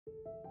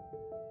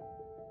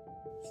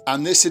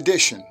On this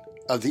edition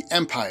of the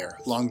Empire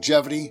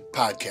Longevity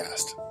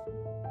Podcast.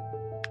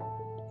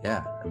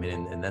 Yeah, I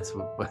mean, and that's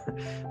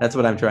that's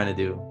what I'm trying to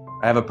do.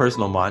 I have a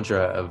personal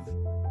mantra of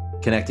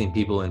connecting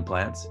people and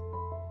plants.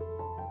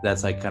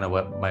 That's like kind of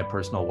what my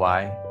personal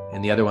why.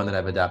 And the other one that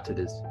I've adopted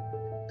is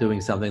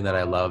doing something that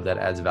I love that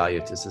adds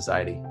value to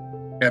society.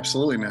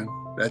 Absolutely, man.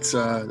 That's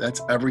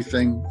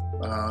everything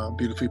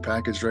beautifully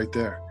packaged right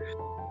there.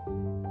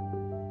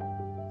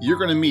 You're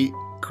going to meet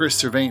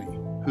Chris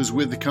Cerveny, who's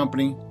with the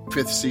company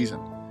fifth season,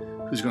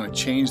 who's going to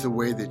change the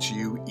way that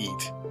you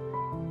eat,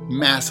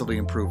 massively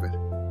improve it.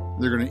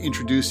 They're going to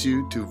introduce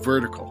you to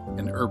vertical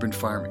and urban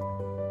farming.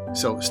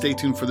 So stay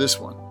tuned for this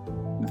one.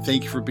 And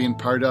thank you for being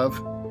part of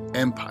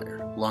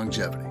Empire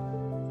Longevity.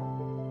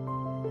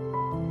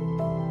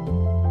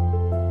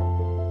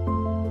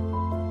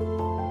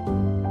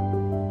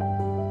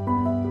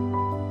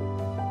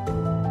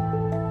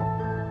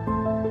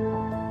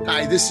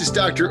 Hi, this is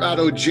Dr.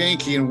 Otto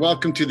Janke, and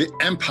welcome to the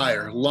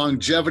Empire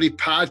Longevity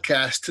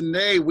Podcast.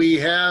 Today we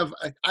have,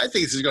 I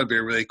think this is going to be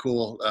a really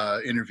cool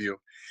interview.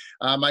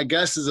 My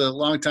guest is a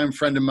longtime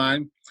friend of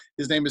mine.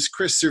 His name is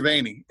Chris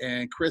Cerveny,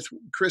 and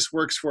Chris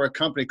works for a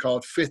company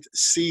called Fifth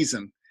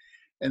Season.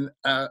 And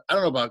I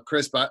don't know about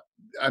Chris, but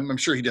I'm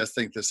sure he does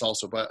think this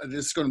also, but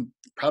it's going to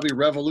probably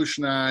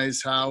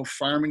revolutionize how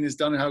farming is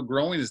done and how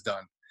growing is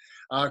done.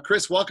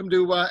 Chris, welcome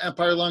to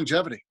Empire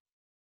Longevity.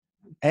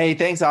 Hey,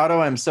 thanks, Otto.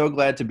 I'm so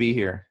glad to be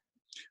here.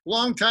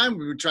 Long time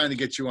we were trying to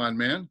get you on,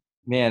 man.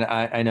 Man,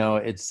 I know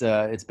it's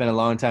been a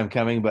long time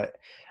coming, but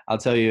I'll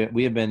tell you,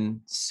 we have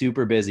been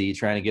super busy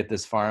trying to get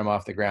this farm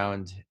off the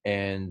ground,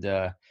 and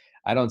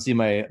I don't see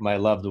my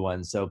loved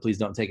ones, so please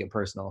don't take it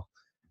personal.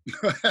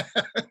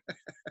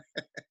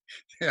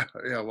 Yeah.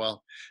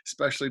 Well,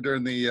 especially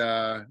during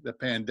the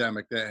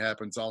pandemic, that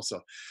happens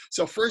also.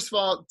 So first of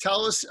all,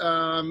 tell us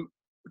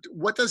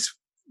what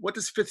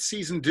does Fifth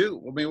Season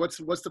do? I mean, what's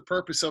the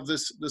purpose of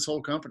this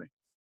whole company?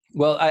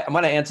 Well, I'm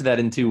going to answer that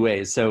in two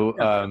ways. So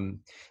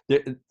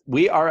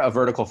we are a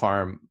vertical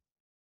farm.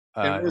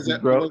 And what does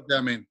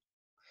that mean?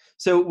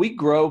 So we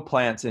grow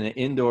plants in an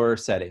indoor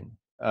setting.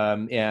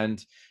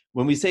 And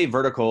when we say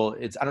vertical,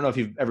 I don't know if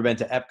you've ever been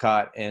to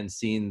Epcot and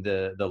seen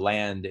the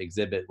land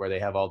exhibit where they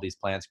have all these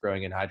plants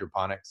growing in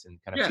hydroponics and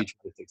kind of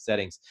futuristic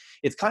settings.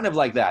 It's kind of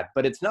like that,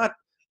 but it's not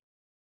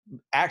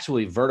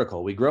actually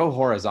vertical. We grow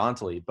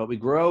horizontally, but we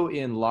grow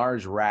in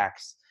large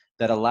racks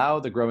that allow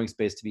the growing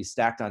space to be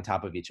stacked on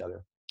top of each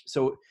other.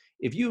 So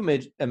if you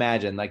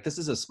imagine, like, this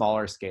is a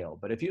smaller scale,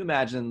 but if you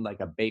imagine like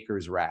a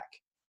baker's rack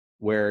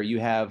where you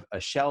have a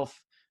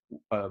shelf,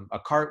 a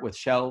cart with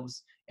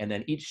shelves, and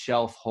then each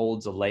shelf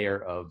holds a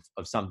layer of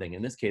something.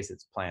 In this case,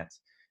 it's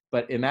plants.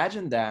 But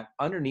imagine that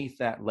underneath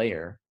that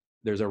layer,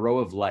 there's a row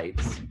of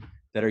lights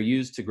that are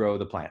used to grow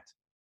the plant.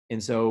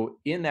 And so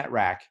in that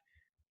rack,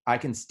 I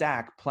can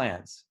stack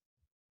plants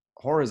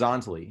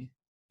horizontally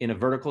in a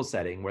vertical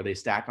setting where they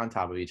stack on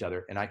top of each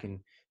other, and I can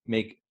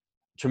make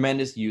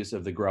tremendous use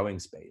of the growing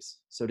space.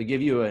 So to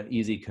give you an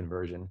easy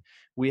conversion,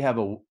 we have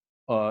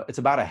it's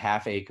about a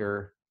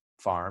half-acre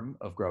farm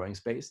of growing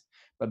space,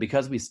 but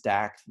because we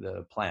stacked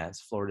the plants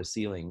floor to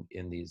ceiling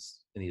in these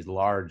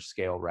large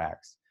scale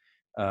racks,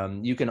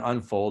 you can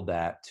unfold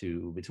that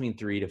to between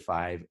 3 to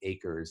 5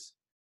 acres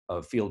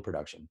of field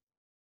production.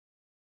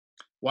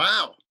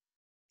 Wow.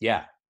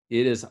 Yeah,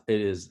 it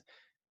is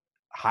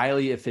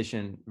highly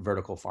efficient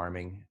vertical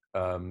farming.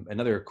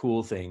 Another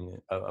cool thing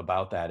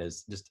about that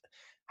is just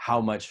how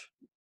much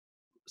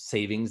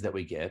savings that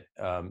we get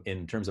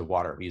in terms of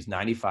water. We use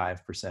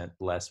 95%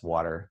 less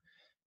water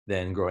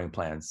than growing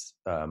plants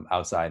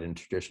outside in a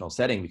traditional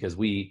setting, because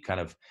we kind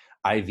of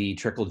IV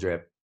trickle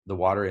drip the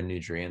water and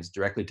nutrients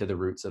directly to the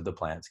roots of the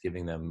plants,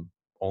 giving them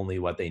only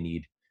what they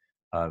need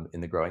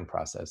in the growing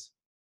process.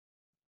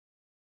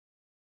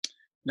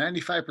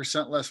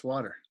 95% less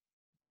water.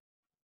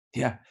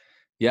 Yeah,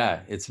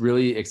 it's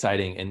really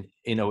exciting. And,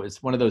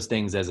 it's one of those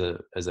things as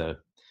a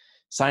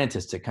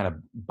scientist, it kind of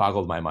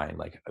boggled my mind.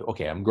 Like,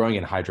 okay, I'm growing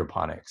in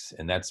hydroponics,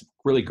 and that's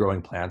really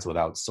growing plants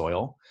without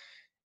soil.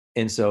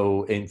 And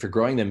for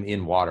growing them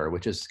in water,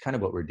 which is kind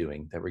of what we're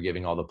doing, that we're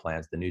giving all the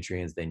plants the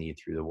nutrients they need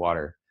through the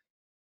water.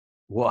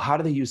 Well, how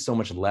do they use so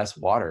much less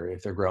water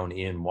if they're grown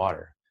in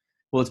water?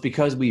 Well, it's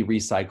because we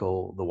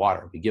recycle the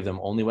water. We give them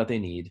only what they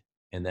need,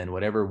 and then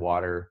whatever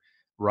water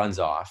runs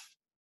off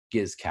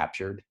gets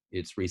captured,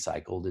 it's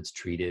recycled, it's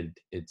treated,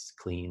 it's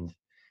cleaned,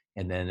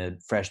 and then a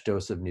fresh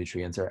dose of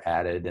nutrients are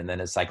added, and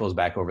then it cycles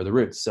back over the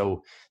roots.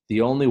 So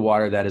the only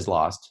water that is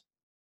lost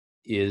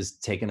is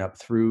taken up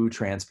through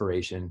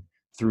transpiration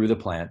through the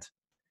plant,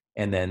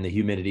 and then the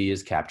humidity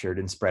is captured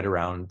and spread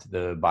around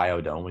the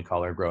biodome. We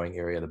call our growing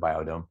area the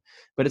biodome,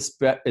 but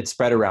it's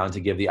spread around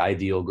to give the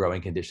ideal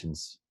growing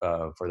conditions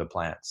for the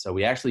plant. So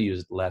we actually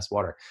use less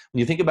water. When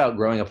you think about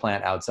growing a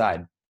plant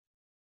outside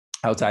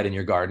in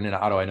your garden, and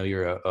Otto, I know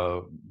you're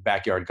a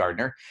backyard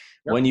gardener.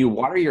 Yep. When you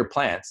water your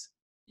plants,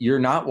 you're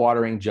not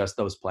watering just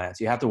those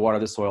plants. You have to water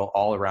the soil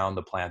all around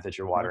the plant that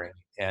you're watering.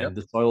 And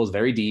the soil is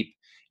very deep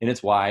and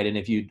it's wide. And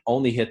if you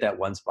only hit that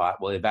one spot,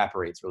 well, it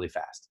evaporates really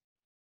fast.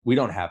 We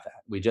don't have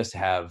that. We just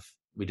have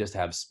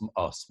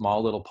a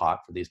small little pot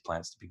for these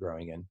plants to be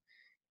growing in.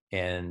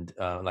 And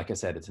like I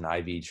said, it's an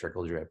IV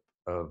trickle drip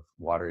of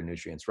water and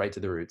nutrients right to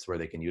the roots where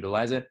they can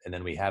utilize it. And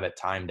then we have it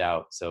timed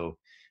out. So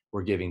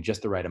we're giving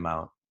just the right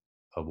amount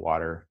of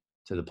water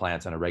to the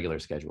plants on a regular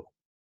schedule.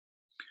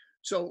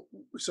 So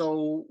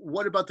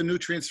what about the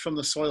nutrients from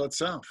the soil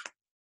itself?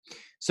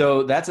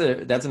 So that's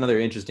another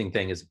interesting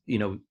thing is,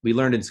 we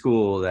learned in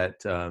school that,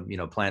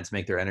 plants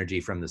make their energy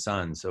from the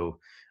sun. So,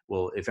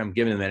 well, if I'm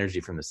giving them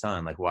energy from the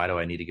sun, like, why do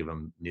I need to give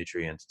them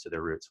nutrients to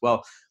their roots?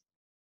 Well,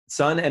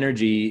 sun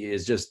energy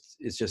is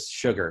just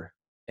sugar.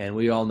 And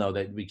we all know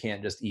that we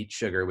can't just eat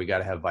sugar. We got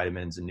to have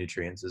vitamins and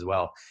nutrients as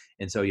well.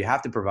 And so you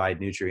have to provide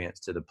nutrients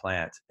to the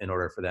plant in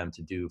order for them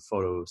to do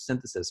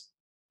photosynthesis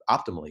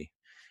optimally.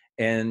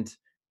 And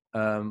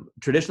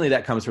traditionally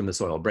that comes from the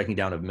soil, breaking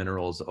down of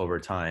minerals over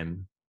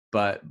time.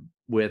 But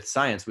with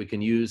science, we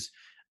can use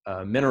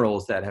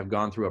minerals that have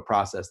gone through a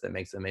process that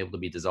makes them able to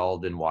be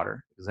dissolved in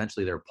water.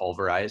 Essentially, they're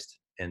pulverized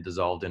and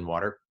dissolved in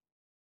water.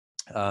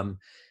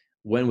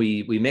 When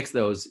we mix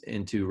those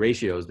into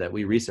ratios that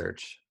we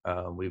research,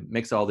 we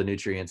mix all the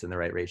nutrients in the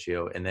right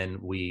ratio, and then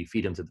we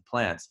feed them to the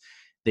plants.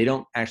 They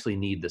don't actually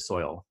need the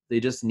soil. They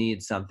just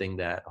need something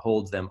that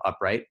holds them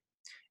upright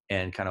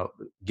and kind of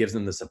gives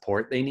them the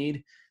support they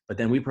need. But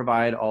then we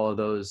provide all of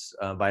those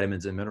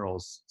vitamins and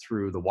minerals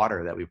through the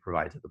water that we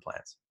provide to the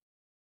plants.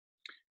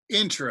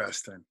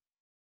 Interesting.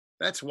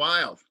 That's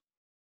wild.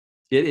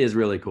 It is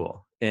really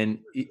cool. And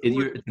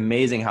it's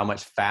amazing how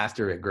much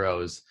faster it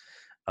grows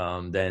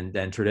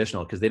than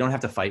traditional, because they don't have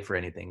to fight for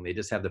anything. They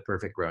just have the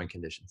perfect growing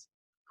conditions.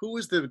 Who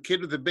was the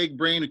kid with the big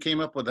brain who came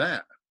up with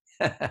that?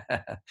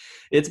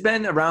 It's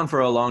been around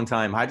for a long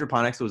time.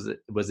 Hydroponics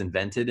was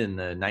invented in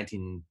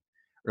the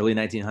early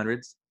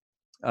 1900s.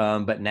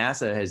 But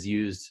NASA has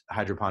used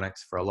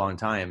hydroponics for a long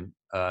time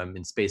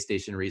in space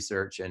station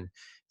research and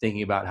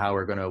thinking about how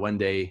we're going to one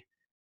day,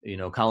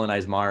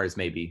 colonize Mars.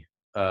 Maybe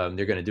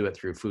they're going to do it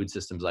through food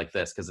systems like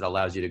this, because it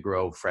allows you to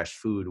grow fresh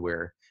food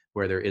where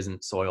there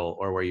isn't soil,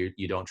 or where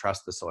you don't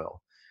trust the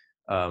soil.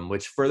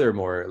 Which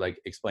furthermore, like,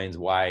 explains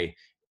why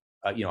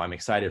I'm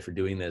excited for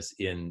doing this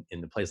in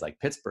the place like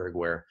Pittsburgh,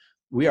 where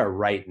we are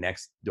right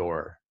next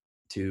door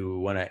to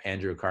one of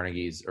Andrew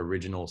Carnegie's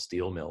original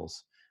steel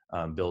mills.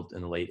 Built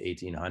in the late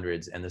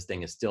 1800s, and this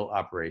thing is still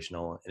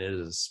operational, and it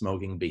is a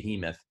smoking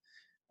behemoth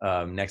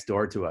next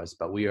door to us.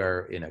 But we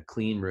are in a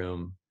clean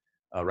room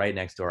right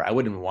next door. I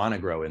wouldn't want to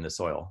grow in the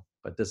soil,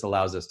 but this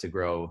allows us to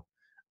grow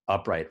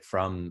upright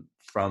from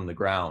the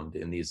ground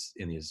in these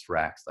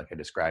racks, like I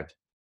described.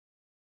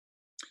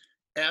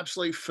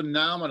 Absolutely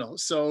phenomenal.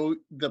 So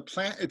the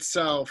plant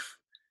itself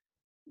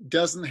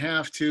doesn't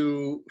have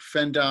to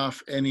fend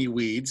off any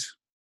weeds,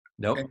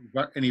 Nope.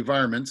 any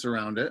varmints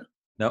around it.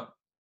 Nope.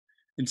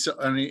 And so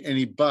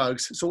any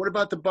bugs. So what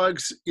about the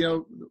bugs?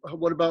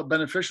 What about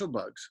beneficial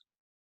bugs?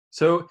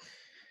 So,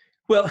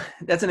 well,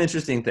 that's an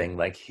interesting thing.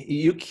 Like,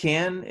 you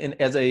can,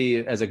 as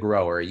a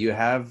grower, you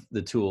have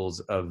the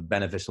tools of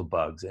beneficial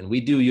bugs, and we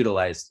do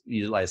utilize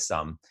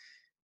some.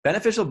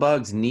 Beneficial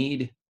bugs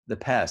need the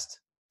pest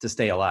to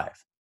stay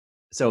alive.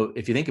 So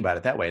if you think about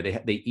it that way,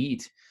 they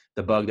eat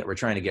the bug that we're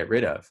trying to get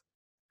rid of.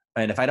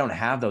 And if I don't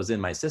have those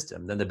in my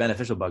system, then the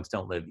beneficial bugs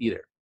don't live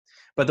either.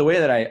 But the way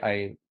that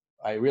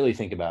I really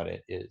think about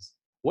it is,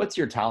 what's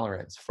your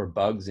tolerance for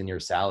bugs in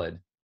your salad,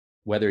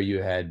 whether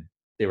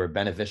they were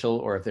beneficial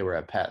or if they were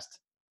a pest?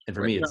 And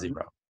for me, it's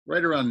zero.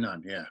 Right around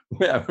none, yeah.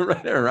 Yeah,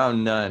 right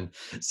around none.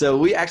 So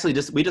we actually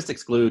just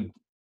exclude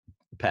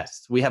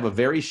pests. We have a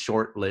very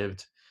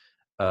short-lived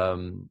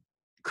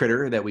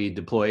critter that we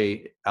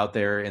deploy out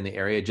there in the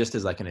area, just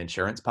as like an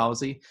insurance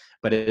policy,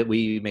 but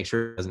we make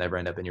sure it doesn't ever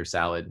end up in your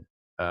salad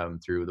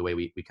through the way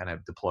we kind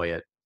of deploy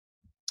it.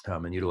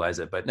 And utilize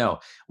it. But no,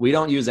 we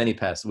don't use any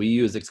pests. We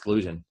use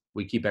exclusion.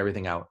 We keep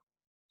everything out.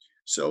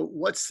 So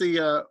what's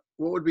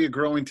what would be a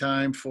growing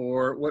time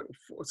for what?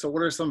 So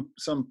what are some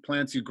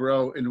plants you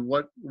grow, and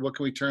what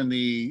can we turn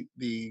the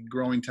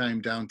growing time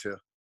down to?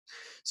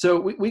 So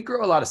we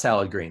grow a lot of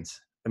salad greens.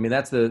 I mean,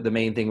 that's the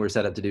main thing we're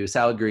set up to do: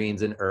 salad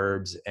greens and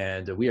herbs.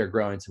 And we are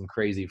growing some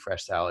crazy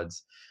fresh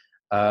salads.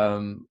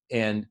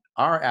 And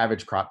our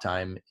average crop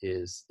time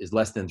is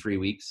less than 3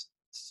 weeks.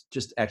 It's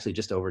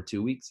just over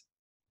 2 weeks.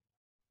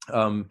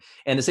 And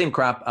the same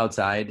crop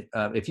outside,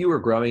 if you were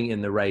growing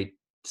in the right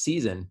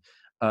season,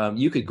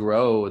 you could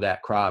grow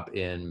that crop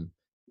in,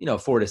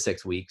 4 to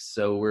 6 weeks.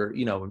 So we're,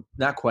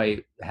 not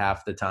quite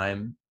half the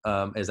time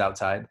as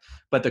outside.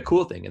 But the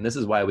cool thing, and this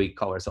is why we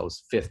call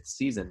ourselves Fifth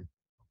Season,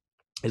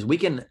 is we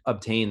can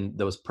obtain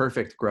those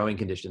perfect growing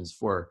conditions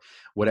for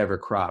whatever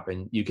crop.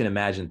 And you can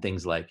imagine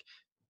things like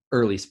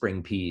early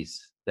spring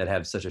peas that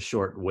have such a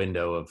short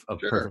window of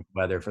Sure. Perfect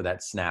weather for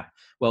that snap.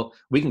 Well,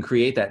 we can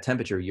create that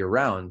temperature year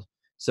round,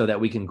 so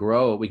that we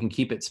can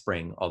keep it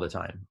spring all the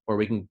time, or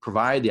we can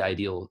provide the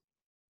ideal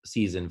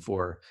season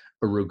for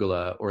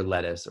arugula or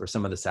lettuce or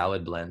some of the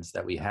salad blends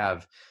that we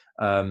have.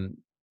 And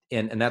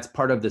that's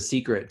part of the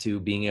secret to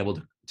being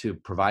able to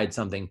provide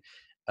something,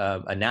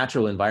 a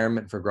natural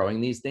environment for growing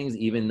these things,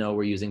 even though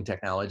we're using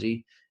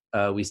technology.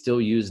 We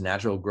still use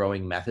natural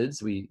growing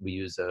methods. We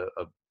use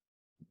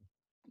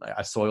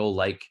a soil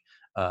like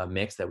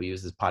mix that we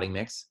use as potting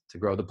mix to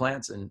grow the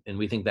plants, and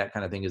we think that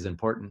kind of thing is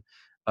important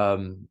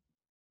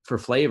for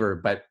flavor.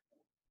 But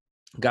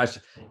gosh,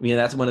 I mean,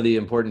 that's one of the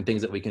important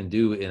things that we can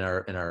do in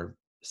our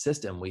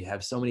system. We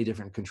have so many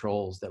different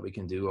controls that we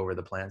can do over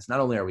the plants. Not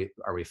only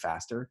are we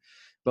faster,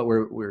 but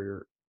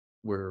we're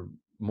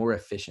more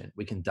efficient.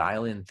 We can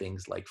dial in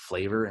things like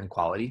flavor and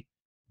quality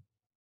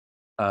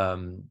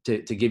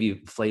to give you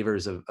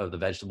flavors of the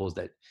vegetables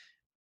that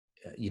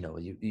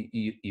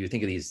you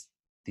think of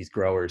these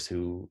growers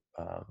who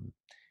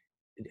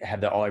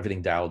have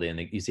everything dialed in.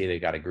 You say they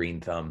got a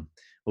green thumb.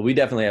 Well, we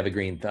definitely have a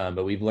green thumb,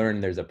 but we've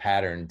learned there's a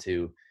pattern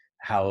to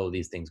how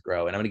these things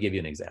grow. And I'm going to give you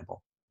an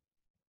example.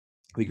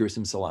 We grew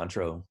some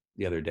cilantro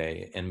the other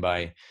day, and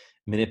by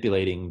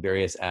manipulating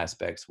various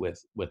aspects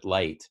with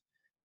light,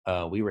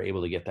 we were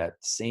able to get that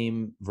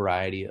same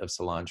variety of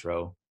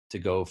cilantro to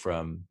go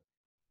from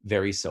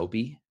very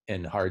soapy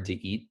and hard to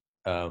eat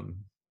on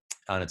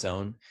its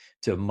own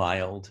to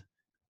mild,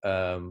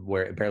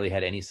 where it barely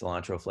had any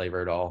cilantro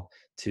flavor at all,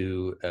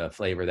 to a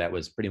flavor that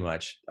was pretty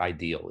much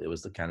ideal. It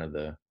was the kind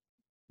of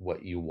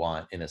what you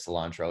want in a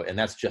cilantro. And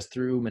that's just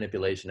through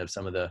manipulation of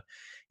some of the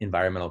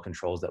environmental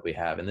controls that we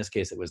have. In this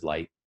case, it was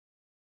light.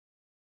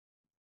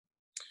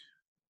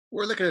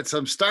 We're looking at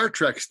some Star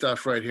Trek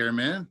stuff right here,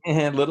 man.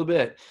 And a little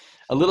bit.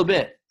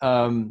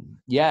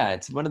 Yeah,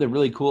 it's one of the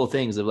really cool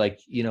things of, like,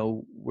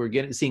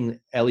 we're seeing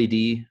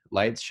LED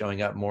lights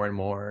showing up more and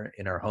more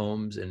in our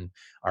homes and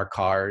our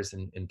cars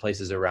and in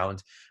places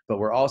around, but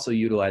we're also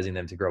utilizing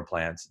them to grow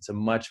plants. It's a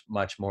much,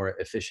 much more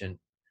efficient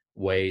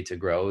way to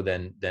grow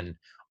than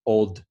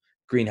old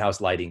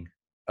greenhouse lighting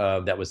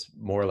that was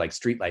more like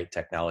street light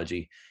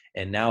technology.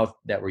 And now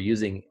that we're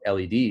using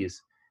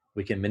LEDs,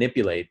 we can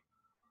manipulate,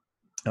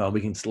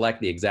 we can select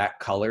the exact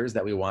colors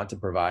that we want to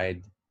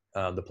provide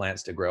the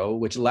plants to grow,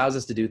 which allows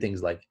us to do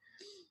things like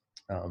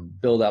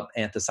build up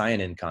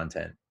anthocyanin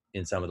content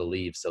in some of the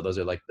leaves. So those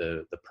are like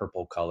the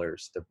purple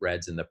colors, the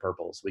reds and the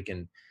purples. We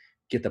can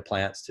get the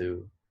plants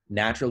to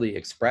naturally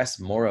express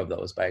more of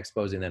those by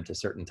exposing them to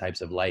certain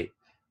types of light,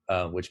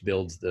 which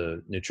builds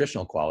the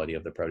nutritional quality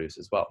of the produce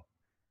as well.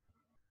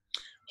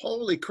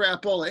 Holy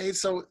crap! Hey,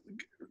 so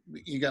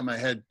you got my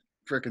head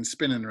freaking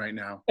spinning right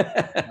now.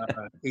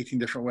 18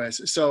 different ways.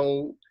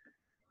 So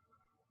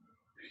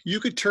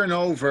you could turn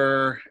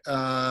over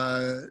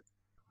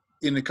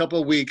in a couple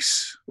of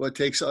weeks what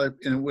takes with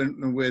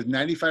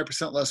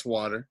 95% less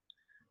water.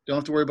 Don't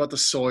have to worry about the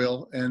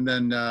soil, and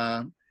then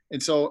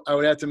and so I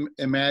would have to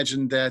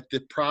imagine that the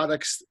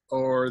products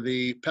or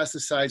the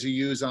pesticides you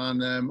use on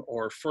them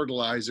or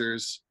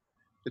fertilizers,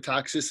 the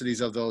toxicities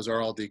of those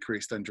are all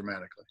decreased then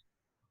dramatically.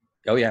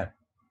 Oh yeah.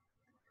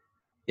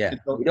 Yeah.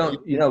 We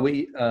don't,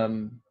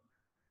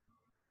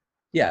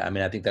 yeah, I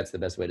mean, I think that's the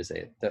best way to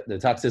say it. The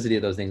toxicity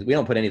of those things, we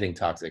don't put anything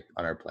toxic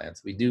on our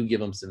plants. We do give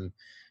them some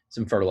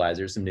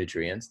fertilizers, some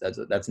nutrients.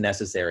 That's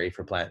necessary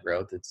for plant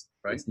growth. It's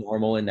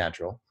normal and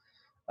natural.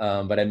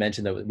 But I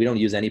mentioned that we don't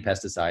use any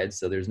pesticides.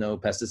 So there's no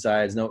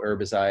pesticides, no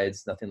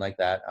herbicides, nothing like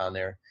that on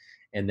there.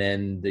 And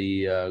then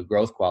the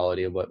growth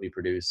quality of what we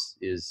produce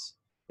is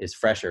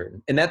fresher.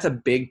 And that's a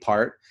big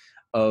part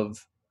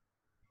of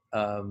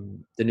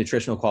the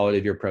nutritional quality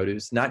of your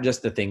produce, not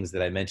just the things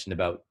that I mentioned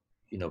about,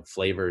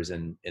 flavors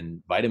and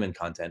vitamin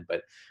content,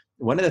 but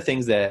one of the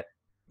things that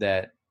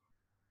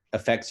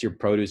affects your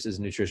produce's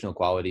nutritional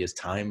quality is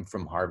time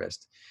from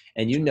harvest.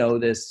 And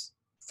this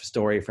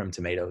story from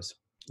tomatoes.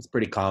 It's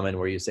pretty common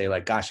where you say,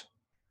 like, gosh,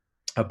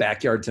 a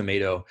backyard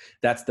tomato,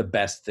 that's the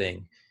best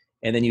thing.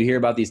 And then you hear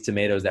about these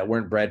tomatoes that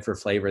weren't bred for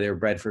flavor. They were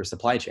bred for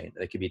supply chain.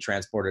 They could be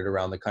transported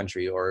around the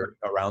country or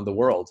around the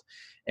world.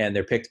 And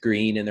they're picked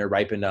green and they're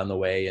ripened on the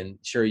way. And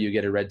sure, you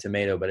get a red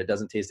tomato, but it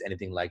doesn't taste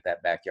anything like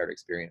that backyard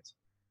experience.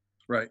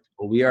 Right.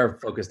 Well, we are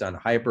focused on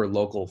hyper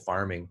local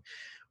farming,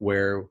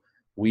 where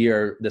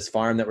this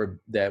farm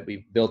that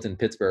we built in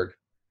Pittsburgh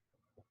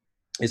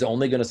is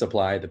only going to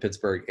supply the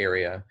Pittsburgh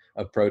area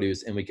of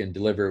produce, and we can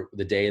deliver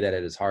the day that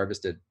it is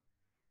harvested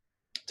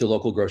to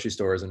local grocery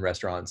stores and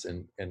restaurants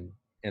and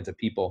to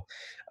people,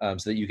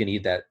 so that you can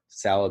eat that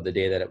salad the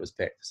day that it was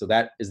picked. So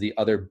that is the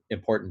other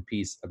important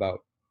piece about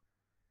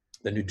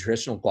the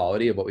nutritional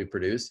quality of what we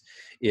produce.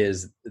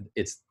 It's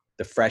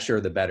the fresher,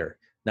 the better,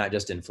 not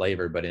just in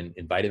flavor, but in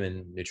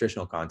vitamin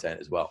nutritional content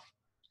as well.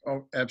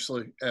 Oh,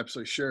 absolutely.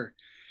 Absolutely. Sure.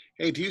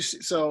 Hey,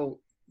 so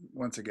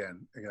once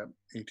again, I got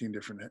 18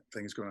 different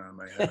things going on in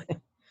my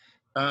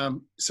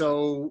head.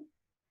 So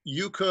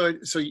you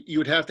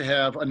would have to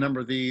have a number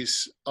of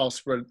these all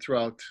spread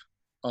throughout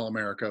all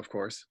America, of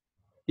course.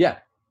 Yeah.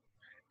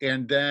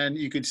 And then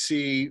you could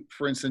see,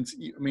 for instance,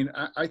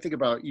 I think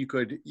about you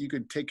could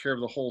take care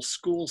of the whole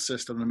school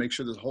system and make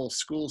sure the whole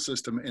school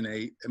system in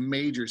a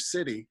major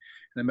city,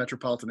 in a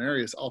metropolitan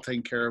area, is all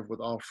taken care of with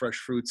all fresh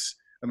fruits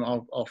and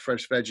all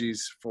fresh veggies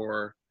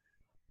for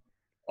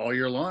all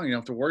year long. You don't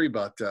have to worry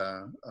about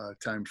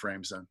time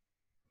frames then.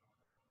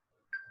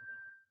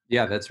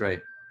 Yeah, that's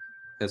right.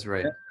 That's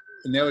right.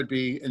 And that would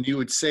be, and you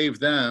would save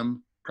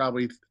them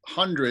probably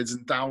hundreds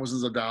and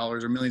thousands of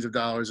dollars or millions of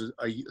dollars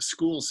a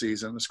school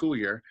season, a school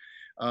year.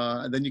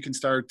 And then you can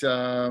start,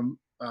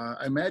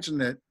 I imagine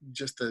that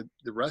just the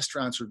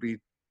restaurants would be,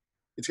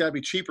 it's got to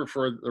be cheaper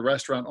for the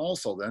restaurant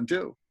also then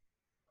too.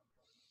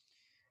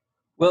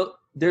 Well,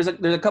 there's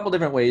a couple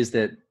different ways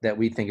that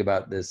we think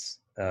about this,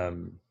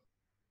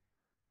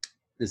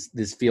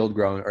 this field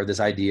grown, or this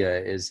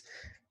idea is,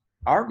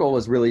 our goal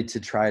is really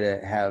to try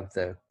to have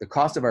the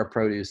cost of our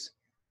produce,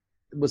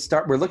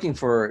 we're looking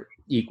for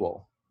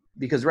equal,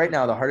 because right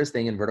now the hardest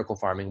thing in vertical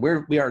farming,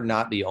 we are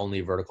not the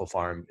only vertical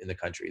farm in the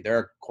country. There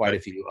are quite a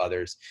few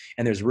others,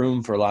 and there's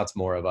room for lots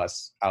more of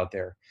us out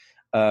there.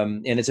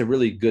 And it's a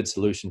really good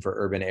solution for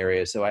urban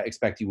areas. So I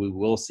expect we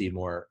will see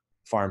more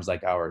farms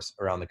like ours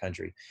around the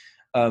country.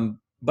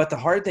 But the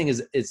hard thing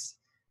is it's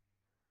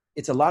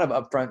a lot of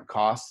upfront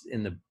costs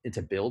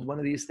to build one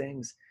of these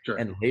things. Sure.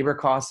 And labor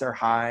costs are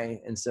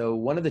high. And so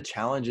one of the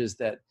challenges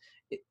that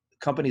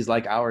companies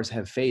like ours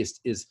have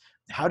faced is,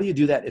 how do you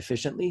do that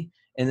efficiently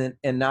and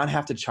not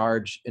have to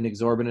charge an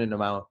exorbitant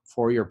amount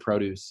for your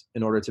produce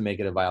in order to make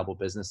it a viable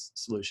business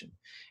solution?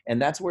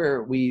 And that's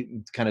where we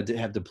kind of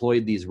have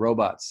deployed these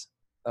robots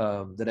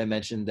that I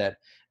mentioned that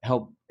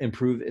help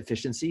improve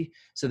efficiency,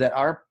 so that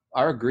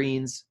our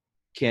greens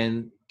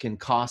can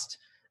cost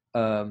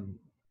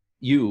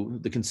you,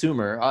 the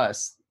consumer,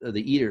 us,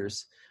 the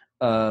eaters,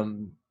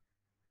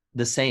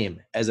 the same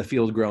as a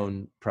field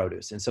grown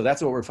produce. And so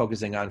that's what we're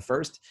focusing on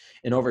first.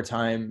 And over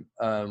time,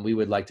 we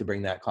would like to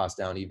bring that cost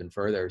down even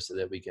further, so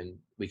that we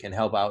can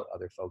help out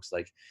other folks,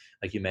 like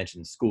you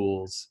mentioned,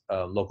 schools,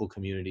 local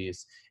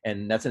communities.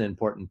 And that's an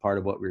important part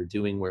of what we're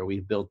doing, where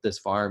we built this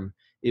farm.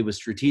 It was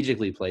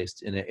strategically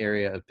placed in an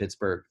area of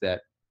Pittsburgh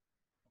that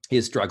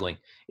is struggling.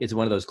 It's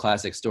one of those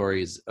classic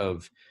stories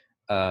of,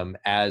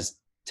 as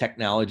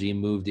technology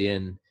moved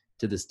in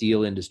to the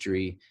steel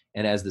industry,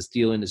 and as the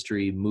steel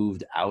industry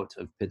moved out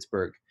of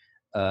Pittsburgh,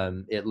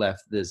 it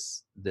left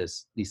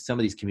some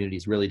of these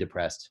communities really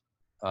depressed,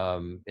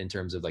 in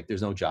terms of, like,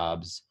 there's no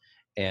jobs,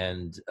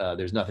 and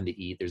there's nothing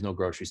to eat, there's no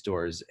grocery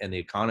stores, and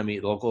the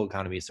local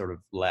economy sort of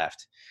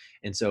left.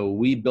 And so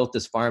we built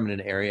this farm in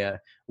an area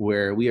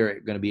where we are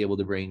going to be able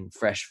to bring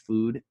fresh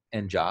food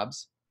and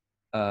jobs.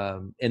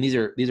 And these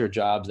are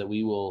jobs that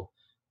we will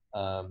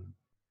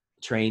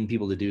train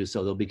people to do,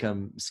 so they'll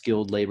become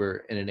skilled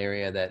labor in an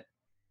area that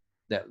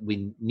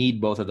we need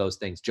both of those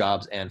things,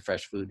 jobs and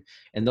fresh food.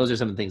 And those are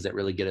some of the things that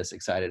really get us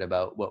excited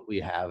about what we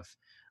have,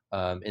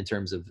 in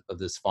terms of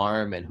this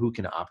farm and who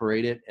can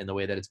operate it, and the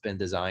way that it's been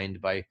designed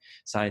by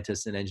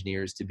scientists and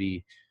engineers to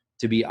be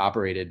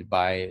operated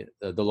by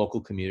the local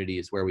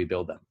communities where we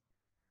build them.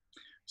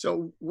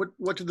 So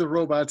what do the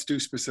robots do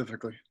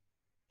specifically?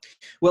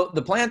 Well,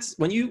 the plants,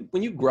 when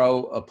you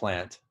grow a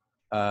plant,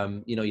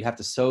 you have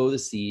to sow the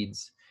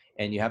seeds,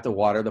 and you have to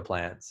water the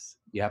plants.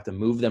 You have to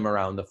move them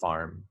around the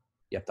farm.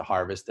 You have to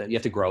harvest them. You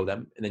have to grow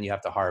them, and then you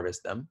have to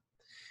harvest them,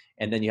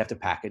 and then you have to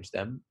package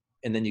them,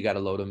 and then you got to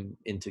load them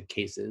into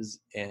cases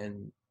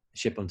and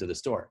ship them to the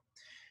store.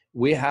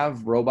 We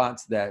have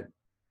robots that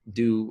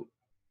do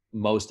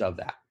most of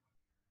that.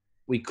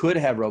 We could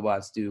have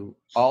robots do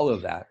all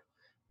of that,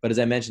 but as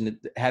I mentioned,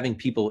 having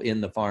people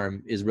in the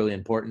farm is really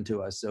important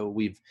to us. So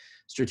we've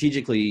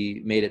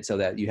strategically made it so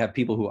that you have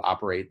people who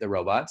operate the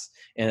robots,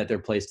 and that they're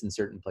placed in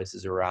certain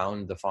places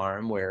around the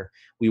farm where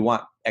we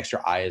want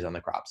extra eyes on the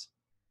crops.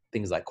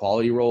 Things like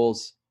quality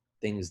roles,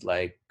 things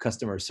like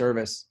customer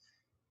service,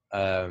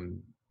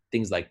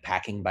 things like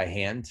packing by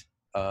hand,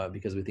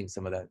 because we think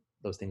some of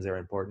those things are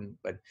important.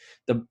 But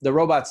the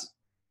robots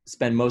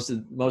spend most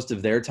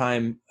of their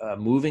time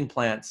moving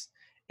plants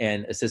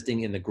and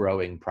assisting in the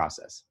growing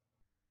process.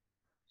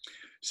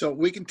 So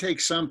we can take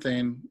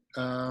something,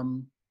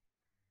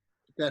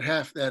 that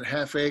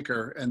half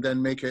acre, and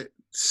then make it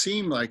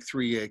seem like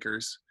 3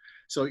 acres.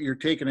 So you're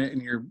taking it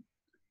and you're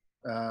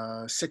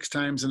 6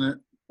 times in it.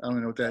 I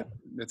don't know what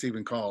that's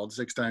even called,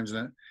 6 times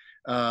in it,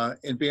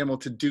 and be able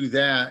to do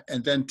that,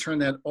 and then turn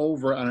that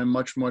over on a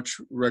much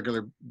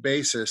regular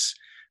basis.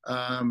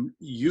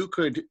 You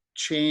could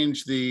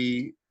change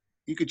the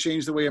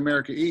way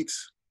America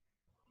eats.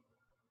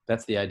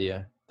 That's the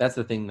idea. That's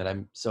the thing that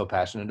I'm so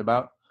passionate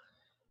about.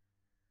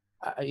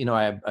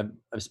 I've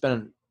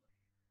spent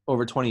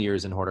over 20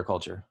 years in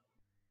horticulture,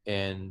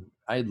 and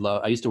I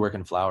used to work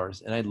in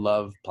flowers, and I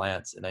love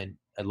plants, and I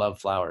love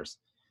flowers,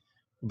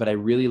 but I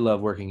really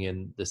love working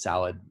in the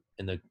salad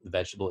and the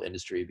vegetable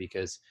industry,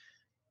 because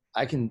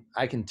I can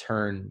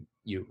turn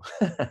you,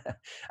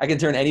 I can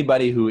turn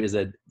anybody who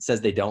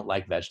says they don't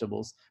like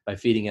vegetables by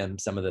feeding them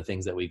some of the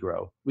things that we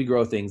grow. We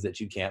grow things that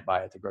you can't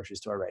buy at the grocery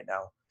store right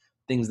now.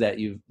 Things that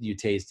you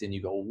taste and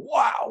you go,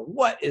 wow,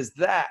 what is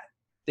that?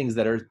 Things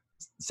that are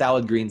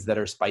salad greens that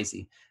are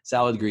spicy,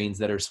 salad greens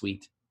that are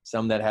sweet,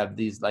 some that have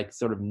these like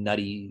sort of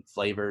nutty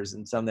flavors,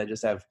 and some that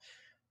just have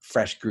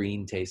fresh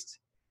green taste.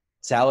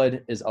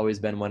 Salad has always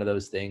been one of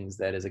those things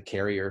that is a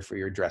carrier for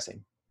your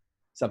dressing,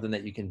 something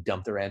that you can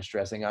dump the ranch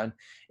dressing on.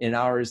 In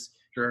ours,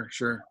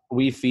 sure,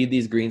 we feed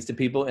these greens to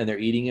people, and they're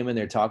eating them, and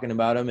they're talking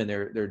about them, and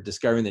they're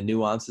discovering the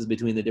nuances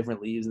between the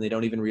different leaves, and they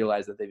don't even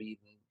realize that they've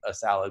eaten a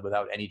salad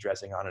without any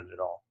dressing on it at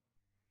all.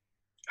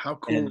 How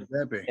cool And would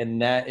that be?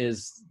 and that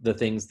is the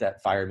things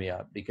that fire me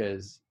up,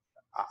 because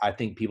I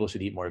think people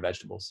should eat more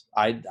vegetables.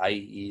 I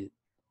eat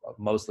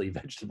mostly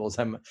vegetables.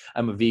 I'm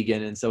a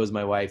vegan, and so is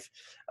my wife.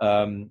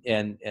 We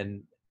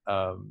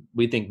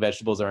think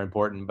vegetables are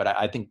important, but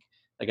I think,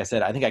 like I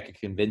said, I think I could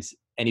convince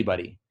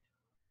anybody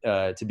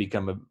to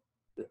become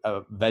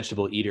a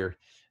vegetable eater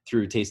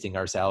through tasting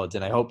our salads.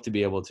 And I hope to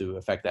be able to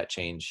affect that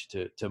change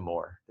to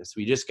more, because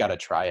we just got to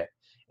try it.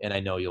 And I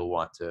know you'll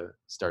want to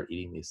start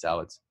eating these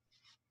salads.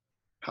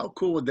 How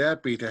cool would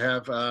that be to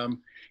have?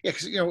 Yeah,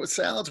 because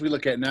salads we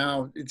look at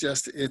now,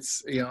 it's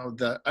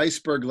the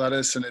iceberg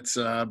lettuce, and it's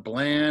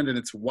bland and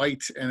it's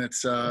white, and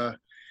it's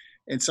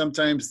and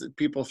sometimes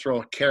people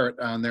throw a carrot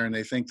on there and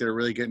they think they're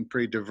really getting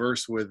pretty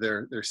diverse with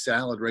their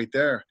salad right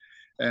there.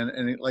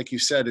 And like you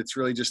said, it's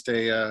really just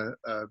a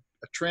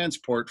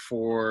transport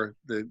for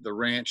the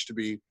ranch to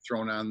be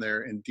thrown on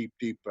there in deep,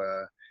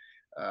 a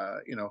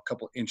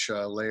couple inch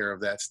layer of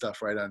that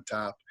stuff right on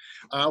top.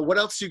 What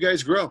else do you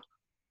guys grow?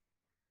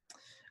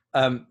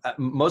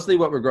 Mostly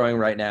what we're growing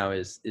right now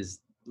is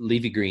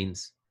leafy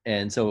greens.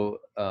 And so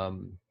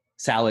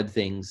salad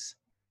things,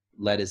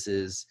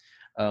 lettuces.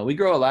 We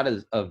grow a lot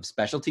of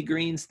specialty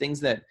greens, things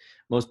that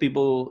most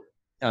people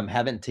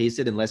haven't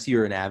tasted unless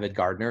you're an avid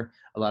gardener.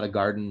 A lot of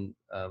garden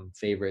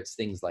favorites,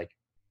 things like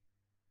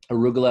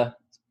arugula,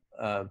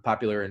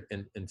 popular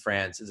in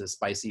France, is a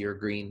spicier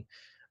green.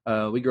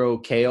 We grow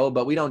kale,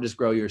 but we don't just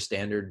grow your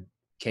standard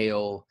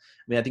kale.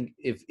 I mean, I think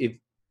if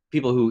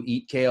people who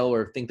eat kale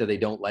or think that they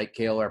don't like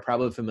kale are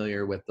probably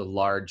familiar with the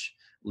large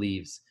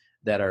leaves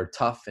that are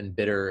tough and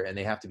bitter, and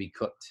they have to be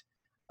cooked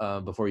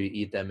before you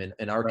eat them.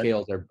 And our Right.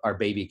 kales are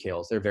baby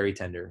kales. They're very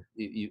tender.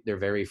 They're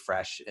very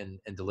fresh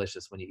and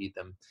delicious when you eat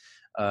them.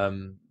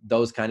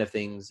 Those kind of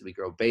things. We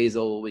grow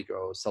basil, we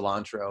grow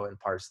cilantro and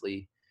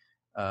parsley.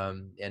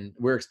 And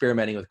we're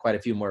experimenting with quite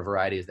a few more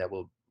varieties that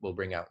we'll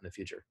bring out in the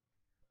future.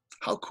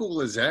 How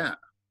cool is that?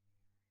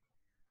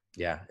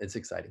 Yeah, it's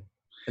exciting.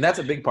 And that's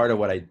a big part of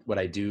what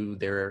I do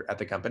there at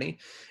the company,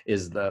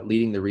 is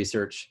leading the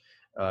research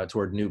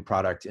toward new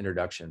product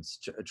introductions,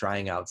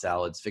 trying out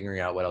salads,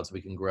 figuring out what else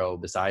we can grow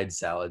besides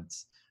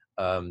salads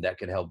that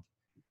could help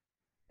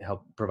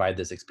provide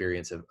this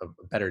experience of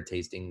better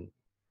tasting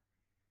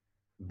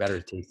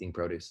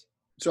produce.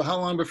 So how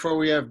long before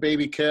we have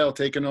baby kale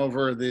taking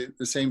over the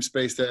same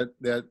space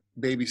that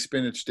baby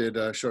spinach did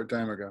a short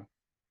time ago?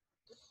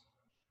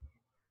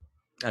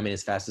 I mean,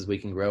 as fast as we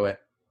can grow it.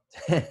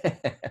 I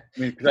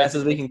mean, Fast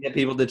as we can get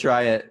people to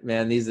try it,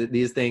 man.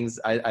 These things,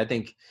 I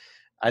think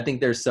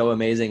they're so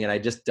amazing, and I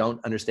just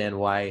don't understand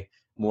why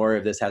more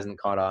of this hasn't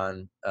caught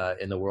on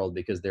in the world,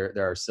 because there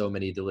are so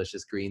many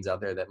delicious greens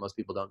out there that most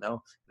people don't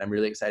know. And I'm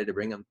really excited to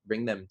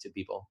bring them to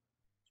people.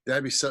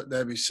 that'd be so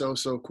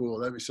cool.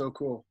 That'd be so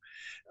cool.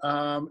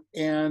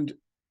 And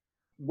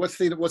what's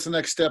the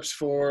next steps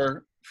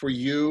for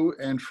you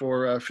and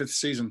for fifth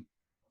season?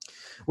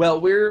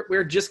 Well,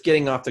 we're just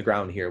getting off the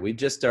ground here. We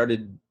just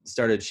started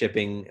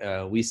shipping.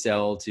 We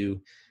sell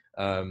to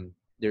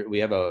we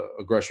have a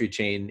grocery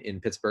chain in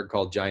Pittsburgh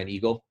called Giant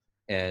Eagle,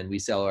 and we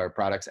sell our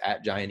products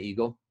at Giant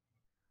Eagle.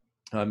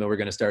 And we're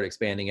going to start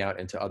expanding out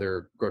into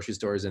other grocery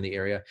stores in the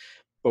area.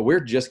 But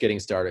we're just getting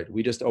started.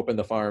 We just opened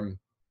the farm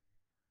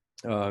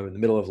in the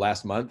middle of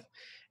last month,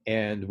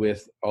 and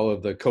with all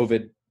of the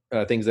COVID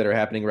things that are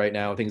happening right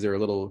now, things are a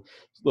little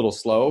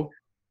slow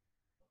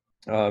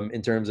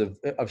in terms of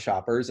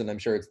shoppers, and I'm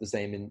sure it's the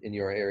same in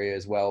your area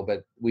as well.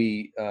 But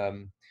we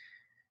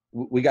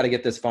got to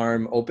get this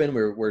farm open.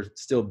 We're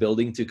still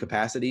building to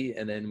capacity,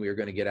 and then we're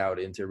going to get out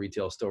into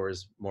retail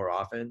stores more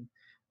often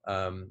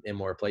in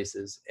more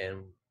places,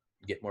 and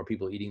get more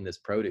people eating this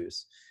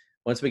produce.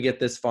 Once we get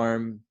this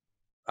farm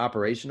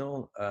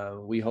operational,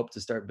 we hope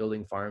to start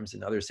building farms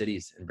in other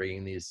cities and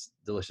bringing these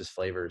delicious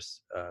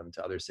flavors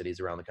to other cities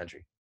around the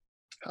country.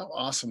 How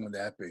awesome would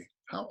that be?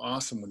 How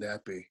awesome would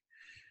that be?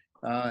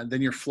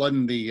 Then you're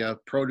flooding the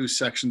produce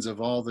sections of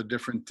all the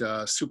different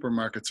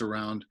supermarkets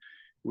around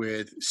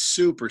with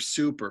super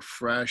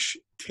fresh,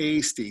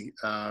 tasty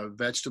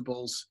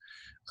vegetables.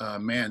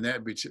 Man,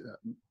 that'd be.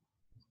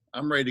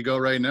 I'm ready to go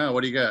right now.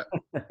 What do you got?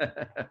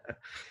 I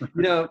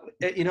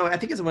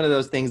think it's one of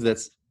those things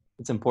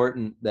it's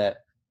important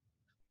that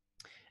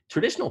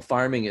traditional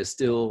farming is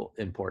still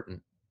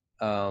important.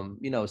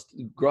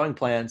 Growing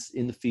plants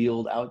in the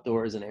field,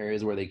 outdoors, in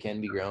areas where they can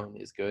be grown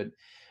is good.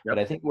 Yep. But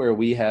I think where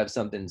we have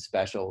something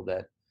special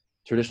that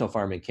traditional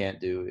farming can't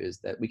do is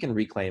that we can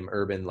reclaim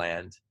urban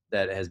land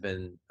that has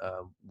been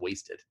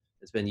wasted.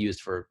 It's been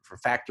used for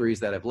factories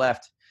that have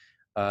left.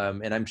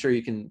 And I'm sure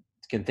you can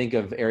think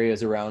of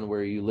areas around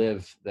where you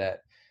live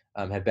that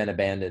have been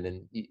abandoned,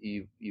 and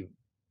you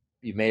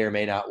may or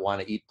may not want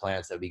to eat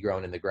plants that be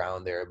grown in the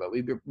ground there, but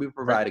we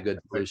provide a good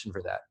solution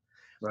for that.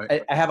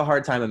 Right. I have a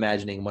hard time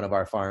imagining one of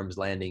our farms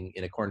landing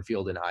in a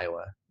cornfield in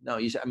Iowa. No,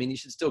 you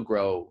should still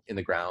grow in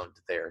the ground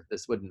there.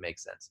 This wouldn't make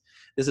sense.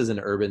 This is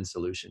an urban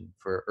solution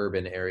for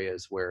urban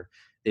areas where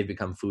they've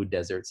become food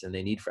deserts and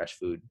they need fresh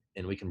food,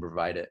 and we can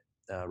provide it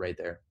right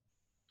there.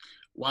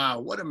 Wow,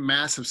 what a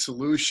massive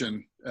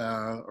solution,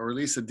 or at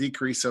least a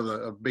decrease of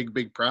a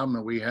big problem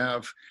that we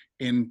have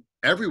in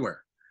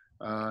everywhere.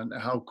 And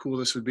how cool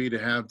this would be to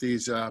have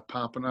these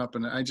popping up.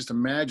 And I just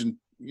imagine,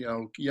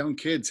 young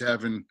kids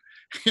having,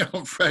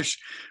 fresh,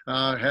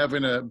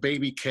 having a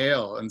baby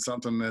kale and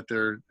something that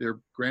their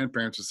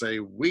grandparents would say,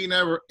 we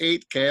never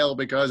ate kale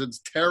because it's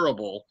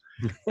terrible.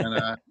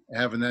 And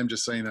having them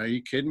just saying, are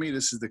you kidding me?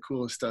 This is the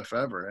coolest stuff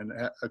ever. And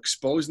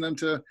exposing them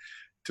to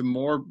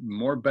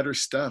more better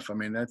stuff. I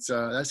mean, that's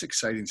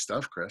exciting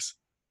stuff, Chris.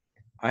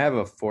 I have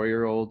a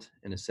 4-year-old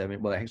and a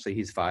 7. Well, actually,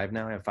 he's 5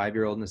 now. I have a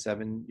 5-year-old and a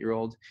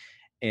 7-year-old,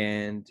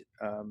 and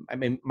I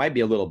mean, might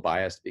be a little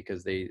biased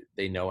because they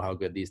know how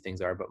good these things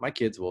are. But my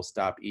kids will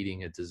stop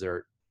eating a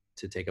dessert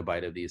to take a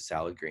bite of these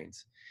salad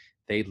greens.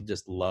 They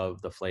just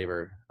love the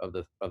flavor of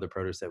the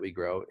produce that we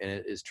grow, and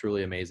it is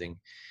truly amazing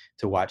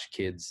to watch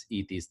kids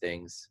eat these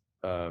things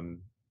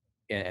and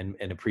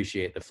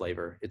appreciate the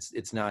flavor.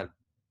 It's not.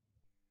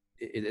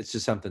 It's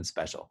just something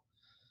special.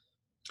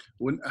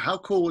 How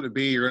cool would it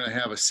be? You're going to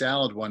have a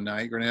salad one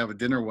night, you're going to have a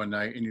dinner one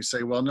night, and you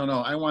say, well, no,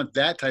 I want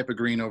that type of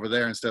green over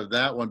there instead of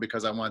that one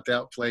because I want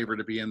that flavor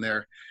to be in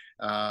there.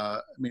 I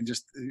mean,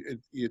 just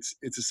it's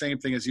the same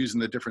thing as using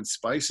the different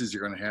spices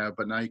you're going to have,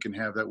 but now you can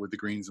have that with the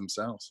greens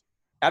themselves.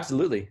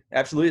 Absolutely.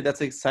 That's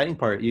the exciting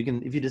part. You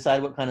can, if you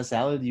decide what kind of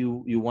salad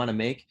you want to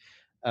make,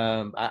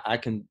 I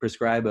can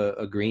prescribe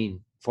a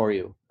green for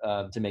you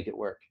to make it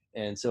work.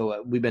 And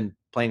so we've been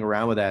playing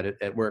around with that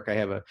at work. I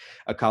have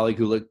a colleague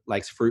who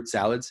likes fruit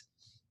salads,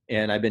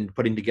 and I've been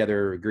putting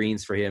together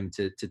greens for him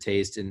to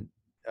taste, and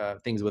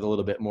things with a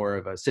little bit more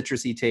of a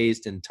citrusy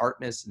taste and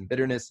tartness and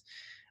bitterness.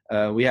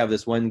 We have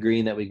this one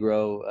green that we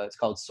grow. It's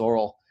called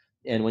sorrel.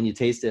 And when you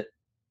taste it,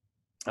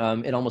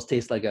 it almost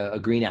tastes like a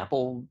green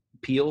apple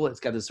peel. It's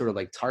got this sort of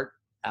like tart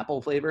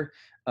apple flavor,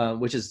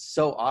 which is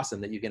so awesome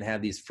that you can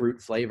have these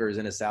fruit flavors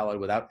in a salad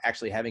without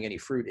actually having any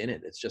fruit in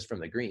it. It's just from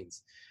the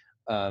greens.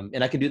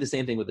 And I can do the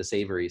same thing with the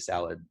savory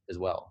salad as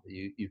well.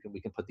 We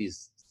can put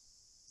these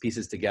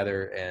pieces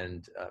together,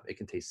 and it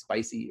can taste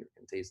spicy, or it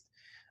can taste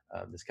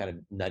this kind of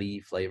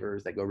nutty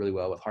flavors that go really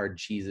well with hard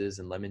cheeses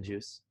and lemon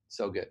juice.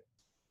 So good.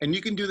 And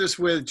you can do this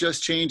with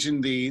just changing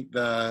the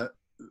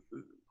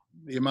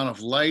amount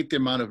of light, the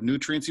amount of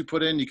nutrients you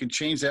put in. You can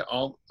change that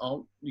all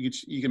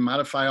you can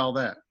modify all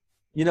that.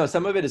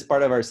 Some of it is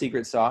part of our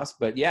secret sauce,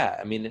 but yeah,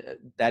 I mean,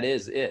 that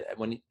is it.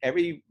 When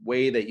every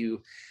way that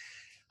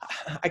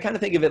I kind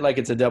of think of it like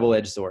it's a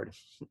double-edged sword.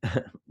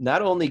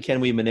 Not only can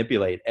we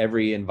manipulate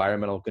every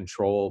environmental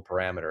control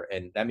parameter,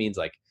 and that means,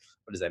 like,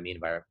 what does that mean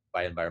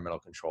by environmental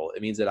control?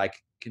 It means that I can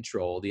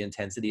control the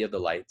intensity of the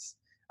lights.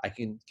 I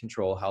can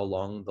control how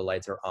long the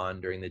lights are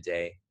on during the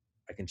day.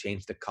 I can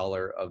change the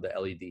color of the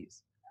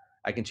LEDs.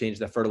 I can change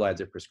the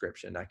fertilizer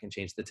prescription. I can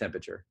change the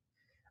temperature.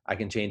 I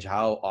can change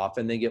how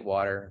often they get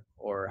water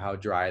or how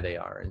dry they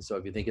are. And so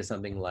if you think of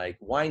something like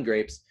wine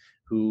grapes,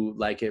 who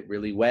like it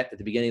really wet at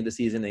the beginning of the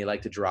season, they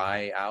like to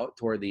dry out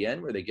toward the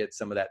end where they get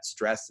some of that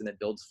stress and it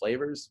builds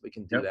flavors. We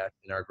can do that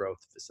in our growth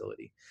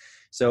facility.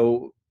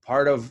 So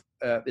part of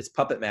it's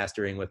puppet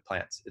mastering with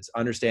plants. It's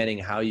understanding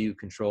how you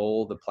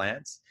control the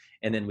plants,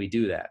 and then we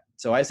do that.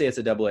 So I say it's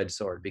a double-edged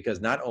sword, because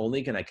not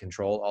only can I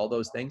control all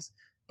those things,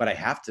 but I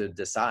have to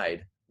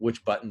decide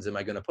which buttons am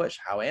I going to push?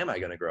 How am I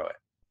going to grow it?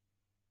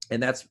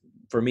 And that's,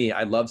 for me,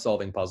 I love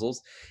solving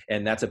puzzles,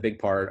 and that's a big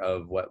part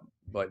of what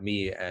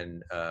me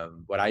and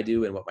what I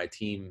do and what my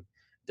team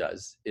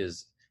does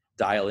is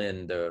dial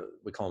in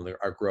we call them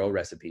our grow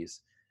recipes,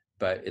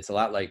 but it's a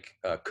lot like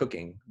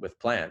cooking with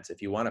plants.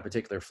 If you want a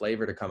particular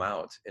flavor to come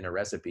out in a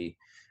recipe,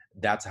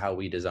 that's how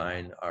we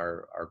design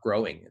our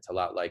growing. It's a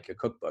lot like a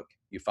cookbook.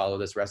 You follow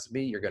this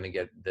recipe, you're going to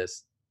get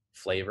this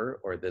flavor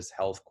or this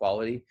health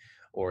quality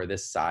or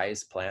this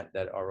size plant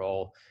that are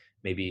all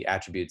maybe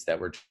attributes that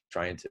we're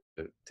trying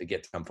to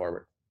get to come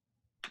forward.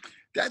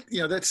 That,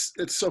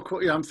 that's so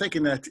cool. I'm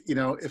thinking that,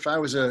 if I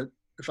was a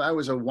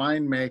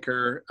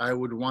winemaker, I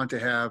would want to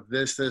have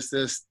this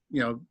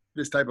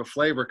type of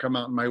flavor come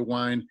out in my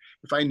wine.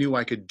 If I knew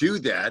I could do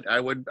that, I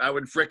would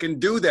fricking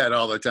do that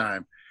all the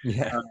time.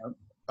 Yeah.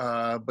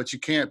 But you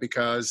can't,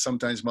 because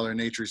sometimes Mother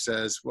Nature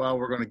says, well,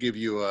 we're going to give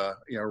you a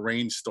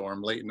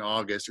rainstorm late in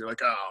August. You're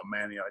like, oh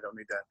man, I don't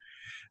need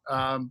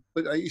that.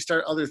 But you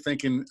start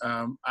thinking,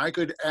 I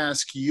could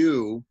ask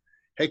you,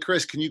 hey,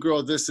 Chris, can you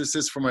grow this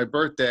for my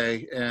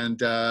birthday?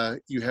 And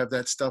you have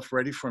that stuff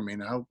ready for me.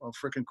 Now, how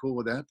freaking cool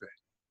would that be?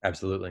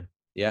 Absolutely.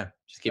 Yeah.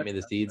 Just give me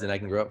the seeds and I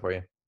can grow it for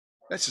you.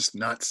 That's just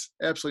nuts.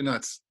 Absolutely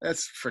nuts.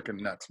 That's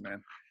freaking nuts,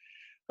 man.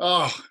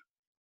 Oh,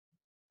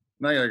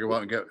 now I gotta go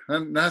out and get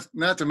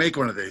not to make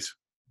one of these.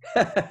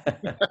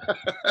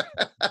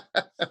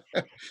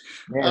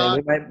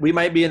 Man, we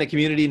might be in a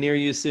community near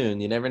you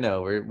soon. You never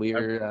know. We're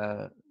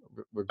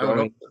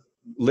growing,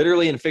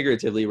 literally and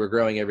figuratively. We're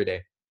growing every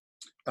day.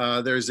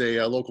 There's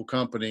a local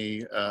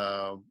company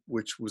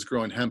which was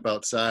growing hemp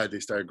outside. They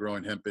started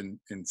growing hemp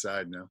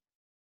inside now.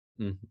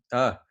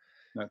 Mm-hmm.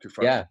 Not too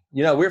far.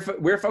 Yeah,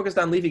 we're focused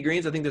on leafy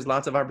greens. I think there's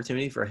lots of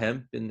opportunity for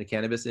hemp in the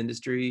cannabis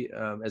industry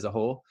as a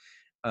whole.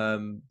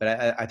 But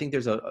I think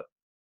there's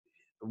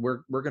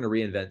we're going to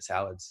reinvent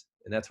salads,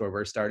 and that's where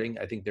we're starting.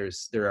 I think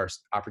there are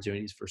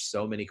opportunities for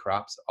so many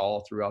crops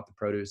all throughout the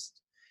produce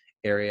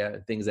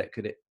area, things that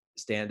could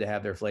stand to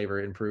have their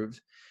flavor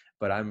improved.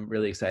 But I'm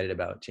really excited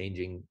about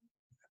changing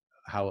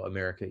how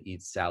America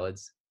eats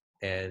salads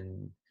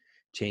and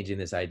changing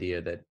this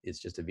idea that it's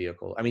just a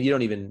vehicle. I mean, you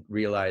don't even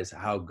realize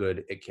how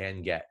good it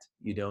can get.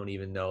 You don't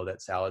even know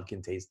that salad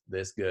can taste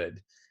this good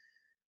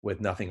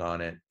with nothing on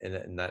it,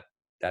 and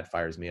that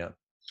fires me up.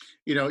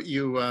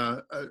 I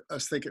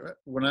was thinking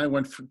when I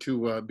went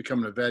to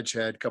becoming a veg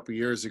head a couple of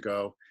years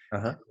ago,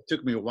 Uh-huh. it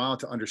took me a while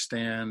to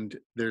understand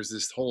there's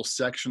this whole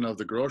section of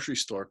the grocery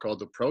store called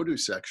the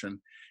produce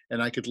section.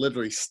 And I could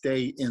literally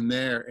stay in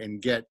there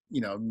and get,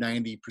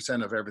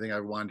 90% of everything I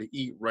wanted to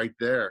eat right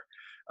there.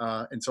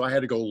 And so I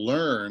had to go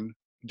learn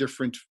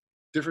different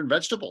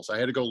vegetables. I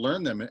had to go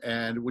learn them.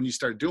 And when you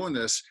start doing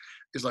this,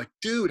 it's like,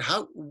 dude,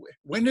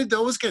 when did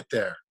those get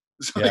there?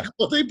 It's like, Yeah.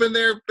 well, they've been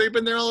there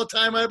all the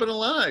time I've been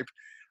alive.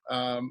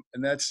 And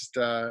that's just,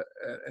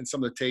 and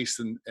some of the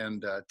tastes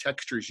and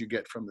textures you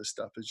get from this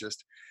stuff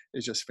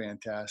is just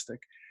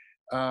fantastic.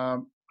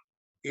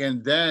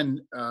 And then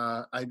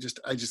I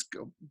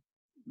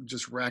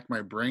just rack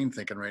my brain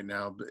thinking right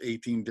now,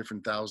 18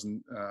 different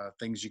thousand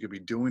things you could be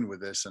doing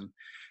with this,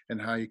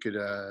 and how you could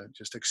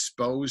just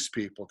expose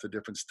people to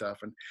different stuff.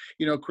 And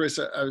Chris,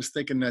 I was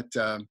thinking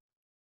that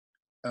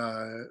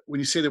when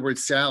you say the word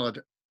salad,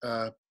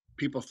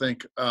 people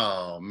think,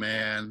 oh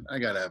man, I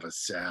gotta have a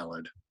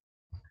salad.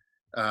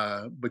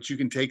 But you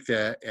can take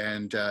that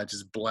and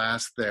just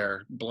blast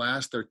their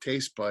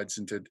taste buds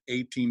into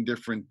 18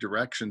 different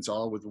directions,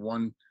 all with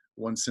one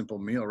simple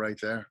meal right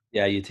there.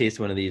 Yeah, you taste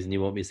one of these and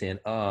you won't be saying,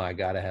 oh, I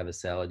gotta have a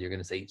salad. You're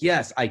gonna say,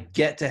 yes, I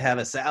get to have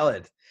a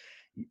salad.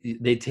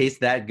 They taste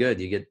that good.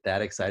 You get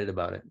that excited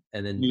about it.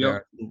 And then there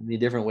are the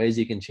different ways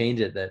you can change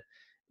it that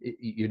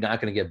you're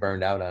not going to get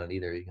burned out on it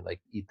either. You can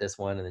like eat this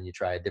one and then you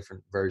try a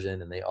different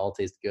version and they all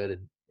taste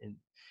good. And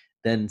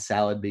then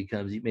salad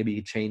becomes, maybe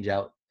you change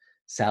out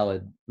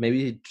salad.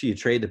 Maybe you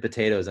trade the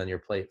potatoes on your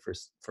plate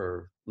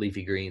for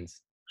leafy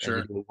greens. Sure.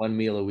 And you do one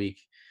meal a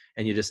week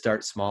and you just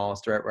start small,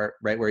 start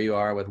right where you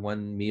are with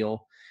one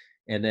meal,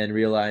 and then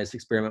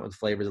experiment with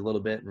flavors a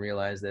little bit and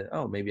realize that,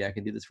 oh, maybe I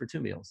can do this for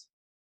 2 meals.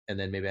 And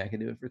then maybe I can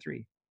do it for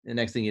 3. And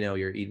next thing you know,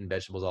 you're eating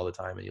vegetables all the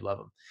time and you love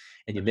them,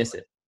 and you miss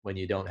it when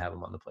you don't have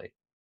them on the plate.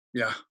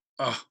 Yeah.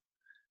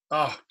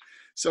 Oh.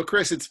 So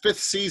Chris, it's 5th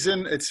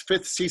season. It's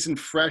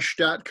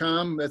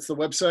fifthseasonfresh.com. That's the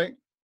website.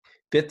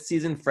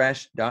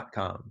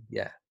 fifthseasonfresh.com.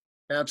 Yeah.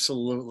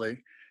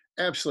 Absolutely.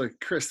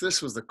 Chris,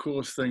 this was the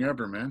coolest thing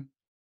ever, man.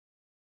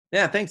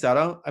 Yeah. Thanks,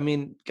 Otto. I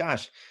mean,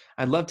 gosh,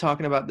 I love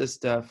talking about this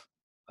stuff.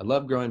 I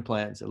love growing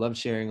plants. I love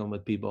sharing them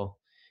with people.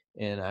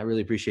 And I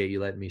really appreciate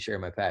you letting me share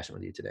my passion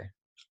with you today.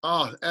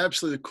 Oh,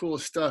 absolutely the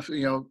coolest stuff.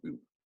 In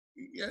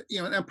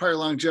Empire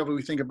Longevity,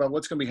 we think about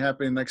what's going to be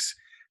happening next.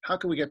 How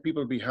can we get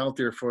people to be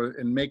healthier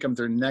and make them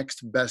their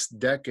next best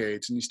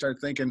decades? And you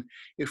start thinking,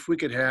 if we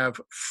could have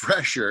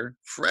fresher,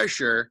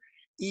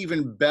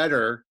 even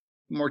better,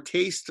 more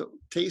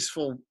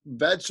tasteful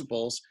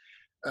vegetables,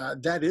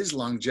 that is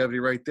longevity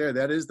right there.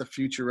 That is the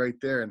future right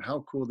there. And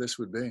how cool this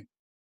would be.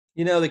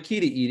 The key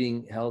to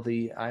eating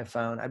healthy, I've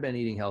been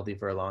eating healthy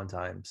for a long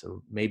time,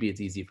 so maybe it's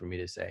easy for me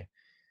to say,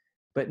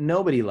 but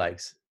nobody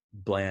likes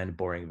bland,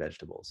 boring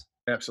vegetables.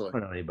 Absolutely. I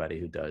don't know anybody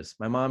who does.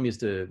 My mom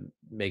used to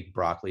make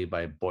broccoli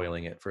by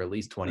boiling it for at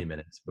least 20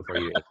 minutes before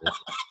you ate it.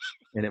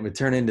 And it would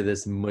turn into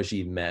this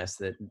mushy mess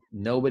that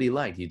nobody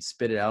liked. You'd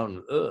spit it out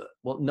and,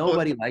 well,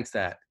 nobody likes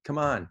that. Come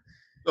on.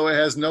 So it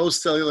has no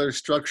cellular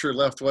structure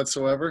left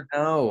whatsoever?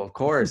 No, of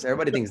course.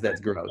 Everybody thinks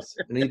that's gross.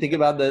 And you think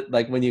about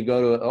when you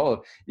go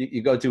to,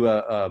 you go to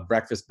a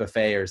breakfast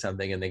buffet or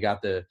something and they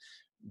got the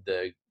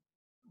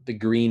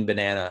green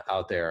banana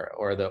out there,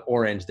 or the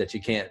orange that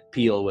you can't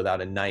peel without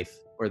a knife,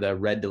 or the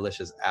red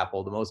delicious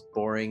apple, the most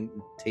boring,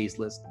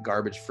 tasteless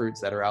garbage fruits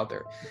that are out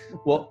there.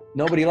 Well,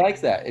 nobody likes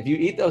that. If you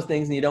eat those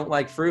things and you don't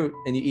like fruit,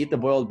 and you eat the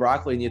boiled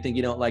broccoli and you think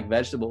you don't like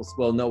vegetables,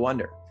 well, no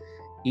wonder.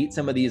 Eat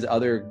some of these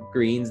other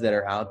greens that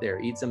are out there.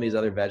 Eat some of these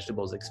other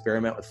vegetables.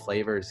 Experiment with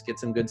flavors. Get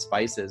some good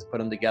spices. Put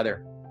them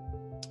together.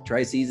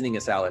 Try seasoning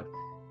a salad.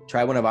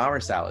 Try one of our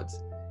salads.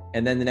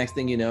 And then the next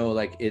thing you know,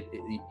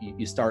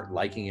 you start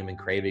liking them and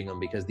craving them,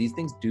 because these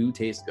things do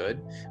taste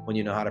good when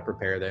you know how to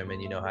prepare them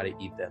and you know how to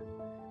eat them.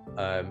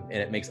 And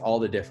it makes all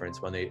the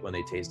difference when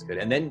they taste good.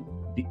 And then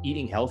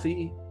eating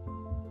healthy,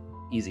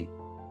 easy.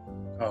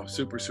 Oh,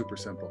 super, super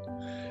simple.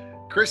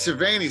 Chris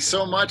Savani,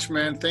 so much,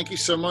 man. Thank you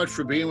so much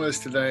for being with us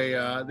today.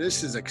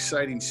 This is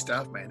exciting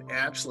stuff, man.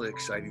 Absolutely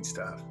exciting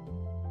stuff.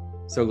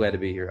 So glad to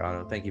be here,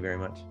 Otto. Thank you very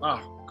much.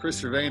 Oh,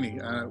 Chris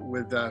Savani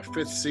with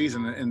 5th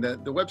Season. And the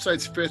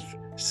website's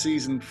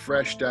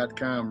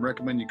fifthseasonfresh.com.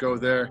 Recommend you go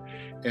there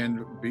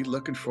and be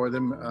looking for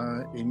them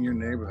in your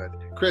neighborhood.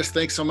 Chris,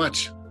 thanks so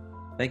much.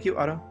 Thank you,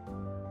 Otto.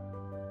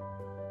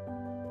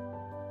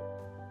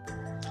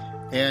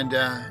 And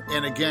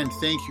again,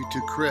 thank you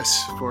to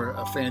Chris for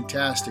a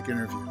fantastic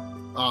interview.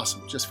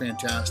 Awesome, just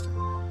fantastic.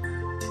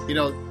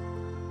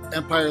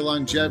 Empire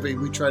Longevity,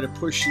 we try to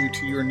push you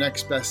to your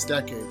next best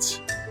decades.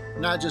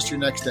 not just your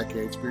next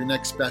decades, but your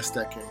next best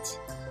decades.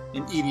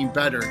 And eating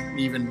better, and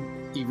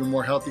even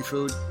more healthy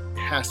food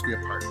has to be a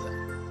part of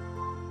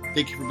that.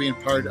 Thank you for being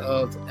part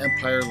of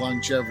Empire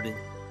Longevity.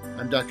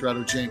 I'm Dr.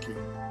 Otto Janke.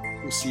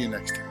 We'll see you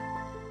next time.